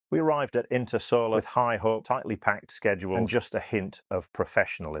We arrived at Intersolar with high hope, tightly packed schedules, and just a hint of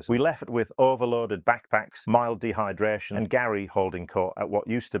professionalism. We left with overloaded backpacks, mild dehydration, and Gary holding court at what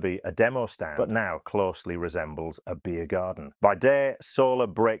used to be a demo stand, but now closely resembles a beer garden. By day, solar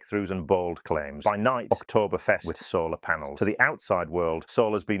breakthroughs and bold claims. By night, Oktoberfest with solar panels. To the outside world,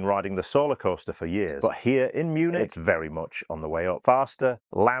 solar's been riding the solar coaster for years, but here in Munich, it's very much on the way up. Faster,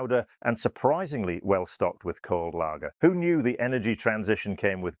 louder, and surprisingly well stocked with cold lager. Who knew the energy transition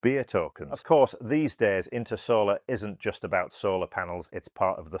came with beer tokens? Of course, these days, Intersolar isn't just about solar panels, it's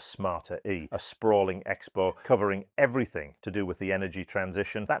part of the Smarter E, a sprawling expo covering everything to do with the energy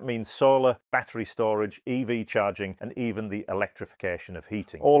transition. That means solar, battery storage, EV charging, and even the electrification of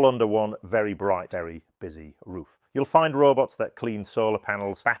heating, all under one very bright, very busy roof. You'll find robots that clean solar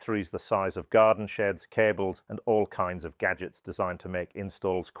panels, batteries the size of garden sheds, cables, and all kinds of gadgets designed to make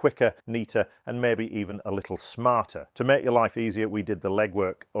installs quicker, neater, and maybe even a little smarter. To make your life easier, we did the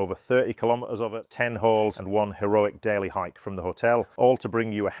legwork, over 30 kilometers of it, 10 hauls, and one heroic daily hike from the hotel, all to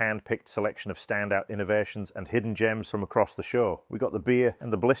bring you a hand-picked selection of standout innovations and hidden gems from across the show. We got the beer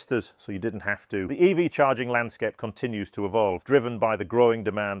and the blisters, so you didn't have to. The EV charging landscape continues to evolve, driven by the growing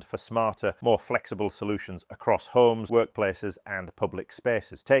demand for smarter, more flexible solutions across homes, workplaces, and public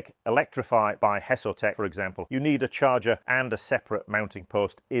spaces. Take Electrify by Hesotec, for example. You need a charger and a separate mounting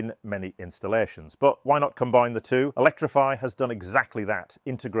post in many installations, but why not combine the two? Electrify has done exactly that,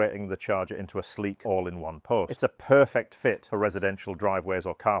 integrating the charger into a sleek all-in-one post. It's a perfect fit for residential driveways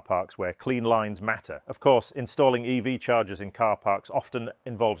or car parks where clean lines matter. Of course, installing EV chargers in car parks often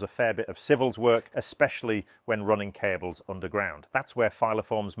involves a fair bit of civils work, especially when running cables underground. That's where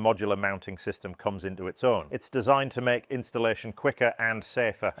FILOform's modular mounting system comes into its own. It's designed to make installation quicker and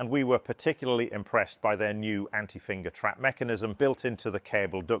safer, and we were particularly impressed by their new anti-finger trap mechanism built into the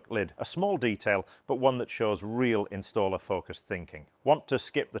cable duct lid. A small detail, but one that shows real installer-focused thinking. Want to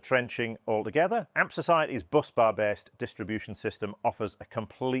skip the trenching altogether? Ampsociety's Busbar-based distribution system offers a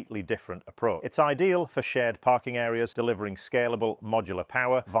completely different approach. It's ideal for shared parking areas, delivering scalable modular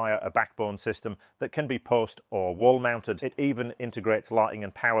power via a backbone system that can be post or wall-mounted. It even integrates lighting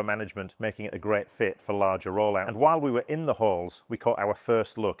and power management, making it a great fit for larger rollout. And while we were in the halls, we caught our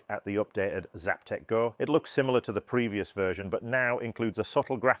first look at the updated Zaptec Go. It looks similar to the previous version, but now includes a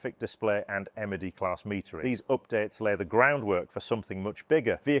subtle graphic display and MED class metering. These updates lay the groundwork for something much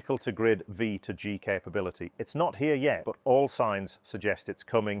bigger, vehicle-to-grid V2G capability. It's not here yet, but all signs suggest it's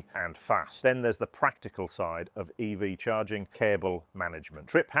coming, and fast. Then there's the practical side of EV charging, cable management.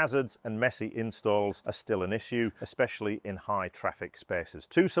 Trip hazards and messy installs are still an issue, especially in high traffic spaces.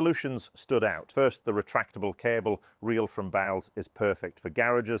 Two solutions stood out. First, the retractable cable reel from BALS is perfect for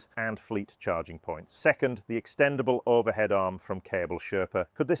garages and fleet charging points. Second, the extendable overhead arm from cable Sherpa.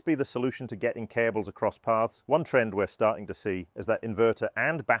 Could this be the solution to getting cables across paths? One trend we're starting to see is that inverter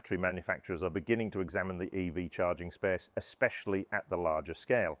and battery manufacturers are beginning to examine the EV charging space, especially at the larger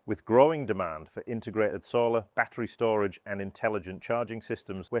scale. With growing demand for integrated solar, battery storage, and intelligent charging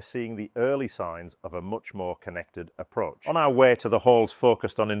systems, we're seeing the early signs of a much more connected approach. On our way to the halls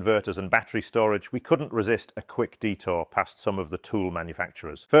focused on inverters and battery storage, we couldn't resist a quick detour past some of the tool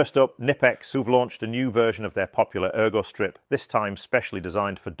manufacturers. First up, Knipex, who've launched a new version of their popular Ergostrip, this time specially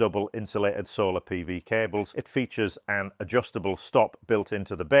designed for double insulated solar PV cables. It features an adjustable stop built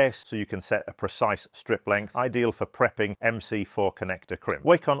into the base, so you can set a precise strip length, ideal for prepping MC4 connector crimp.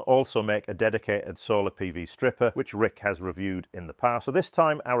 Weicon also make a dedicated solar PV stripper, which Rick has reviewed in the past. So this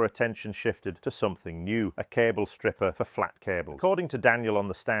time our attention shifted to something new, a cable stripper for flat cables. According to Daniel on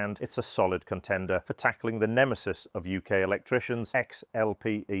the stand, it's a solid contender for tackling the nemesis of UK electricians,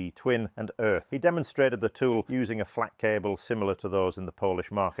 XLPE Twin and Earth. He demonstrated the tool using a flat cable similar to those in the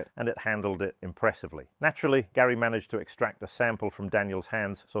Polish market, and it handled it impressively. Naturally, Gary managed to extract a sample from Daniel's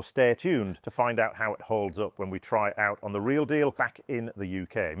hands, so stay tuned to find out how it holds up when we try it out on the real deal back in the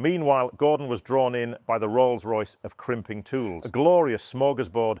UK. Meanwhile, Gordon was drawn in by the Rolls-Royce of crimping tools, a glorious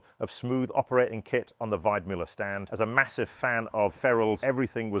smorgasbord of smooth operating kit on the Weidmuller stand. As a massive fan of ferrules,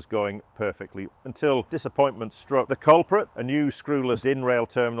 everything was going perfectly until disappointment struck. The culprit, a new screwless DIN-rail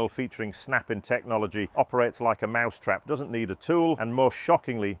terminal featuring snap-in technology, operates like a mousetrap, doesn't need a tool, and most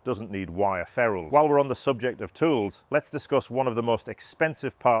shockingly, doesn't need wire ferrules. While we're on the subject of tools, let's discuss one of the most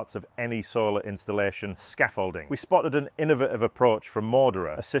expensive parts of any solar installation, scaffolding. We spotted an innovative approach from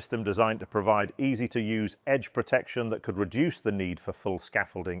Morderer, a system designed to provide easy-to-use edge protection that could reduce the need for full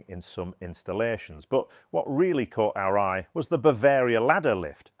scaffolding in some installations. But what really caught our eye was the Bavaria ladder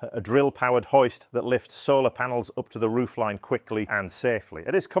lift, a drill-powered hoist that lifts solar panels up to the roofline quickly and safely.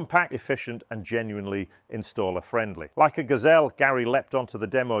 It is compact, efficient, and genuinely installer-friendly. Like a gazelle, Gary leapt onto the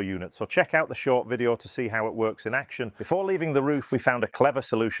demo unit, so check out the short video to see how it works in action. Before leaving the the roof, we found a clever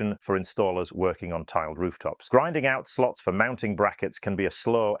solution for installers working on tiled rooftops. Grinding out slots for mounting brackets can be a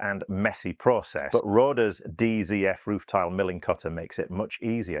slow and messy process, but Roda's DZF roof tile milling cutter makes it much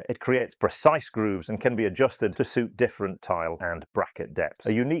easier. It creates precise grooves and can be adjusted to suit different tile and bracket depths.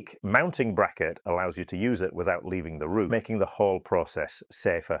 A unique mounting bracket allows you to use it without leaving the roof, making the whole process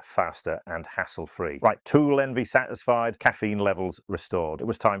safer, faster, and hassle-free. Right, tool envy satisfied, caffeine levels restored. It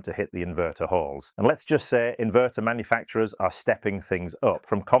was time to hit the inverter halls. And let's just say inverter manufacturers are stepping things up.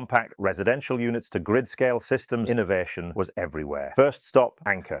 From compact residential units to grid-scale systems, innovation was everywhere. First stop,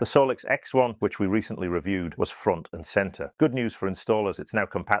 Anker. The Solix X1, which we recently reviewed, was front and center. Good news for installers, it's now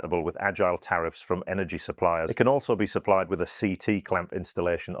compatible with agile tariffs from energy suppliers. It can also be supplied with a CT clamp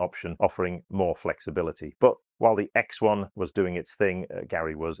installation option, offering more flexibility. But while the X1 was doing its thing,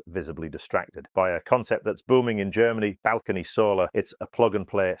 Gary was visibly distracted by a concept that's booming in Germany, balcony solar. It's a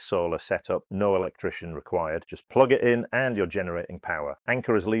plug-and-play solar setup, no electrician required. Just plug it in and you're generating power.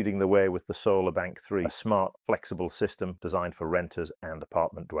 Anker is leading the way with the SolarBank 3, a smart, flexible system designed for renters and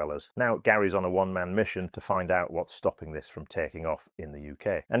apartment dwellers. Now, Gary's on a one-man mission to find out what's stopping this from taking off in the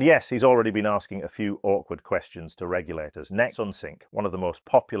UK. And yes, he's already been asking a few awkward questions to regulators. Next, Sunsynk, one of the most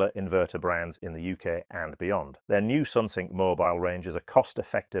popular inverter brands in the UK and beyond. Their new Sunsynk mobile range is a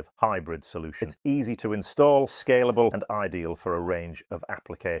cost-effective hybrid solution. It's easy to install, scalable, and ideal for a range of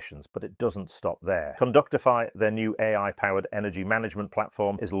applications, but it doesn't stop there. Conductify, their new AI-powered energy management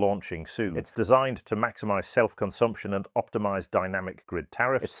platform, is launching soon. It's designed to maximize self-consumption and optimize dynamic grid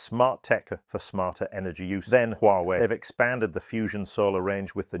tariffs. It's smart tech for smarter energy use. Then Huawei. They've expanded the Fusion solar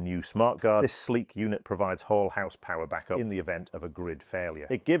range with the new Smartguard. This sleek unit provides whole-house power backup in the event of a grid failure.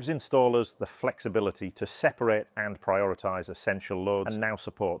 It gives installers the flexibility to separate and prioritize essential loads, and now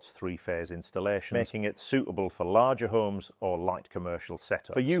supports three-phase installations, making it suitable for larger homes or light commercial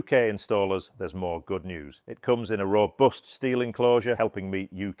setups. For UK installers, there's more good news. It comes in a robust steel enclosure, helping meet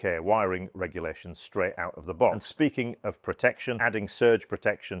UK wiring regulations straight out of the box. And speaking of protection, adding surge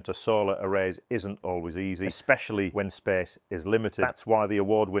protection to solar arrays isn't always easy, especially when space is limited. That's why the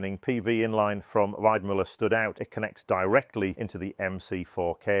award-winning PVinline from Weidmuller stood out. It connects directly into the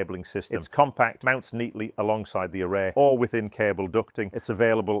MC4 cabling system. It's compact, mounts neatly alongside the array or within cable ducting. It's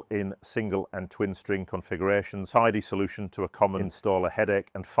available in single and twin string configurations, tidy solution to a common installer headache,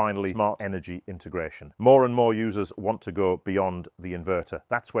 and finally smart energy integration. More and more users want to go beyond the inverter.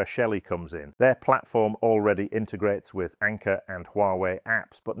 That's where Shelly comes in. Their platform already integrates with Anker and Huawei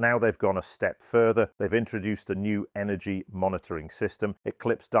apps, but now they've gone a step further. They've introduced a new energy monitoring system. It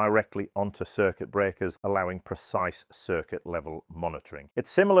clips directly onto circuit breakers, allowing precise circuit level monitoring. It's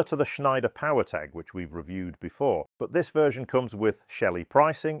similar to the Schneider PowerTag, which we've reviewed before, but this version comes with Shelly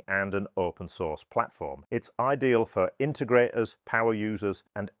pricing and an open source platform. It's ideal for integrators, power users,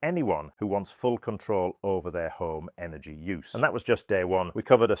 and anyone who wants full control over their home energy use. And that was just day one. We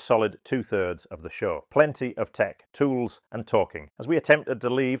covered a solid 2/3 of the show. Plenty of tech, tools, and talking. As we attempted to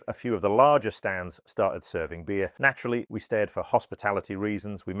leave, a few of the larger stands started serving beer. Naturally, we stayed for hospitality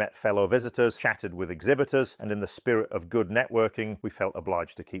reasons. We met fellow visitors, chatted with exhibitors, and in the spirit of good networking, we felt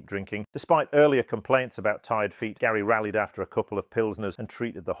obliged to keep drinking. Despite earlier complaints about tired feet, Gary rallied after a couple of pilsners and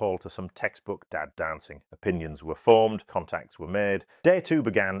treated the hall to some textbook dad dancing. Opinions were formed, contacts were made. Day two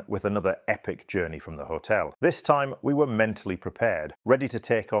began with another epic journey from the hotel. This time we were mentally prepared, ready to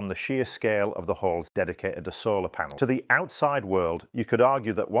take on the sheer scale of the halls dedicated to solar panels. To the outside world, you could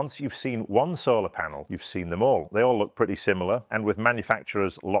argue that once you've seen one solar panel, you've seen them all. They all look pretty similar, and with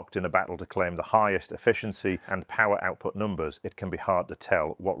manufacturers locked in a battle to claim the highest efficiency and power output numbers, it can be hard to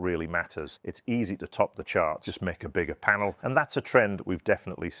tell what really matters. It's easy to top the charts, just make a bigger panel, and that's a trend we've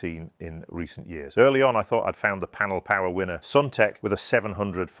definitely seen in recent years. Early on, I thought I'd found the panel power winner, Suntec, with a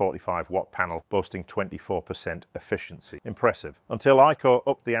 745 watt panel boasting 24% efficiency. Impressive. Until ICO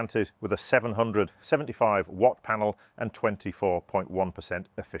upped the ante with a 775 watt panel and 24.1%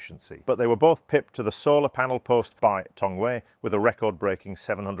 efficiency. But they were both pipped to the solar panel post by Tongwei with a record-breaking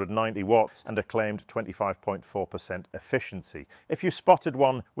 790 watts and a claimed 25.4% efficiency. If you spotted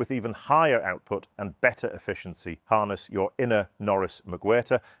one with even higher output and better efficiency, harness your inner Norris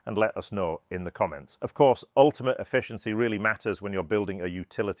McWaiter and let us know in the comments. Of course, ultimate efficiency really matters when you're building a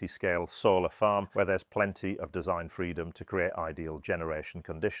utility-scale solar farm where there's plenty of design freedom to create ideal generation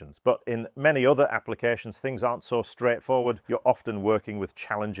conditions. But in many other applications, things aren't so straightforward. You're often working with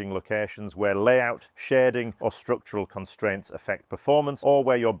challenging locations where layout, shading, or structural constraints affect performance, or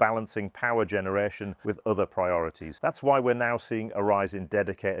where you're balancing power generation with other priorities. That's why we're now seeing a rise in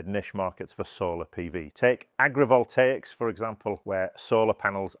dedicated niche markets for solar PV PV. Take agrivoltaics, for example, where solar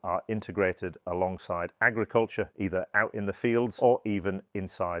panels are integrated alongside agriculture, either out in the fields or even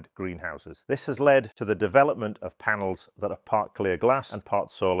inside greenhouses. This has led to the development of panels that are part clear glass and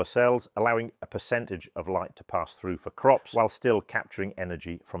part solar cells, allowing a percentage of light to pass through for crops while still capturing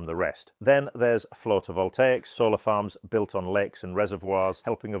energy from the rest. Then there's photovoltaics, solar farms built on lakes and reservoirs,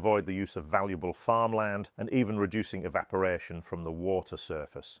 helping avoid the use of valuable farmland and even reducing evaporation from the water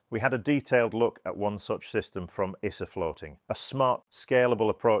surface. We had a detailed look at one such system from Isofloating, a smart, scalable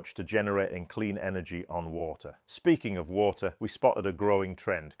approach to generating clean energy on water. Speaking of water, we spotted a growing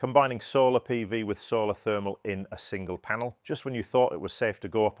trend, combining solar PV with solar thermal in a single panel. Just when you thought it was safe to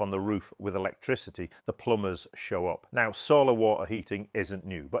go up on the roof with electricity, the plumbers show up. Now, solar water heating isn't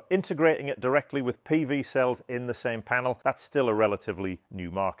new, but integrating it directly with PV cells in the same panel, that's still a relatively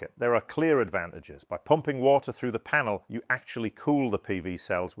new market. There are clear advantages. By pumping water through the panel, you actually cool the PV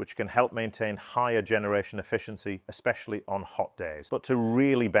cells, which can help maintain higher generation efficiency, especially on hot days. But to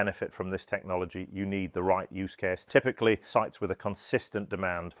really benefit from this technology, you need the right use case, typically sites with a consistent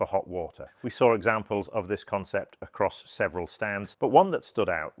demand for hot water. We saw examples of this concept across several stands, but one that stood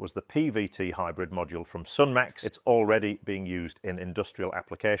out was the PVT Hybrid module from Solarmaxx. It's already being used in industrial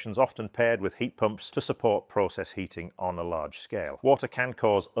applications, often paired with heat pumps to support process heating on a large scale. Water can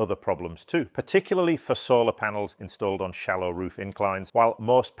cause other problems too, particularly for solar panels installed on shallow roof inclines. While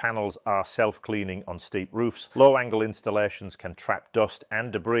most panels are self-cleaning on steep roofs, low-angle installations can trap dust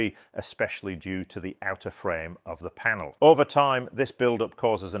and debris, especially due to the outer frame of the panel. Over time, this buildup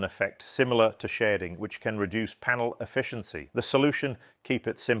causes an effect similar to shading, which can reduce panel efficiency. The solution: keep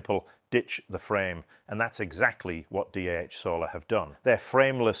it simple, ditch the frame, and that's exactly what DAH Solar have done. Their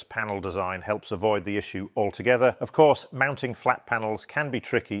frameless panel design helps avoid the issue altogether. Of course, mounting flat panels can be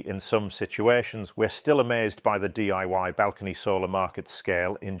tricky in some situations. We're still amazed by the DIY balcony solar market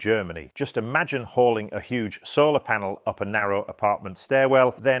scale in Germany. Just imagine hauling a huge solar panel up a narrow apartment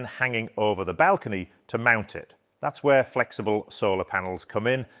stairwell, then hanging over the balcony to mount it. That's where flexible solar panels come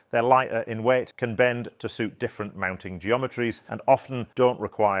in. They're lighter in weight, can bend to suit different mounting geometries, and often don't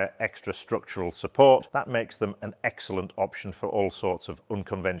require extra structural support. That makes them an excellent option for all sorts of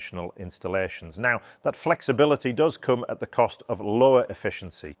unconventional installations. Now, that flexibility does come at the cost of lower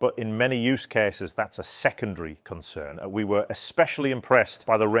efficiency, but in many use cases, that's a secondary concern. We were especially impressed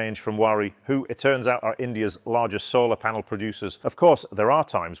by the range from Huawei, who, it turns out, are India's largest solar panel producers. Of course, there are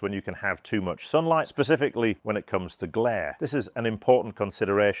times when you can have too much sunlight, specifically when it comes to glare. This is an important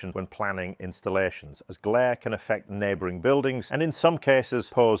consideration when planning installations, as glare can affect neighbouring buildings and in some cases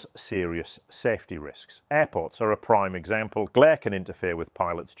pose serious safety risks. Airports are a prime example. Glare can interfere with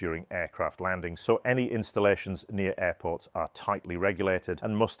pilots during aircraft landings, so any installations near airports are tightly regulated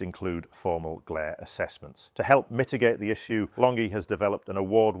and must include formal glare assessments. To help mitigate the issue, LONGi has developed an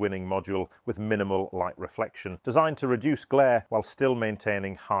award-winning module with minimal light reflection, designed to reduce glare while still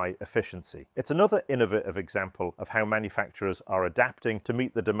maintaining high efficiency. It's another innovative example of how manufacturers are adapting to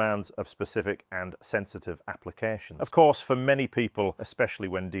meet the demands of specific and sensitive applications. Of course, for many people, especially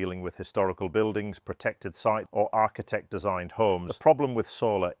when dealing with historical buildings, protected sites, or architect-designed homes, the problem with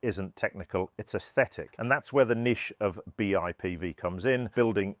solar isn't technical, it's aesthetic. And that's where the niche of BIPV comes in,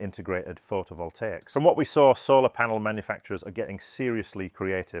 building integrated photovoltaics. From what we saw, solar panel manufacturers are getting seriously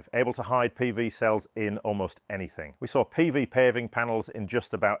creative, able to hide PV cells in almost anything. We saw PV paving panels in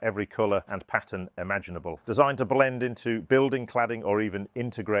just about every colour and pattern imaginable, designed to blend into building cladding or even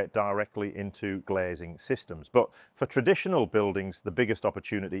integrate directly into glazing systems. But for traditional buildings, the biggest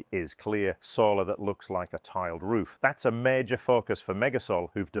opportunity is clear: solar that looks like a tiled roof. That's a major focus for Megasol,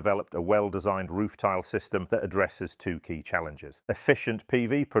 who've developed a well-designed roof tile system that addresses two key challenges: efficient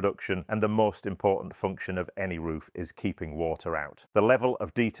PV production, and the most important function of any roof is keeping water out. The level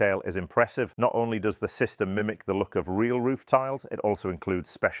of detail is impressive. Not only does the system mimic the look of real roof tiles, it also includes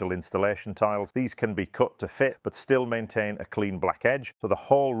special installation tiles. These can be cut to fit but still maintain a clean black edge, so the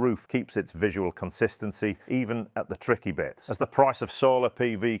whole roof keeps its visual consistency even at the tricky bits. As the price of solar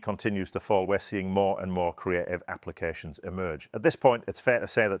PV continues to fall, we're seeing more and more creative applications emerge. At this point, it's fair to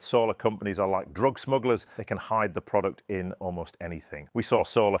say that solar companies are like drug smugglers. They can hide the product in almost anything. We saw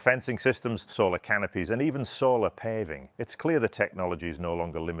solar fencing systems, solar canopies, and even solar paving. It's clear the technology is no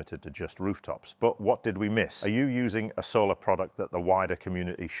longer limited to just rooftops. But what did we miss? Are you using a solar product that the wider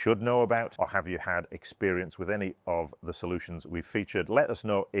community should know about, or have you had experience with any of the solutions we've featured? Let us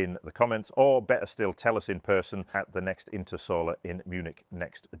know in the comments, or better still, tell us in person at the next Intersolar in Munich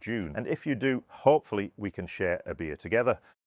next June. And if you do, hopefully we can share a beer together.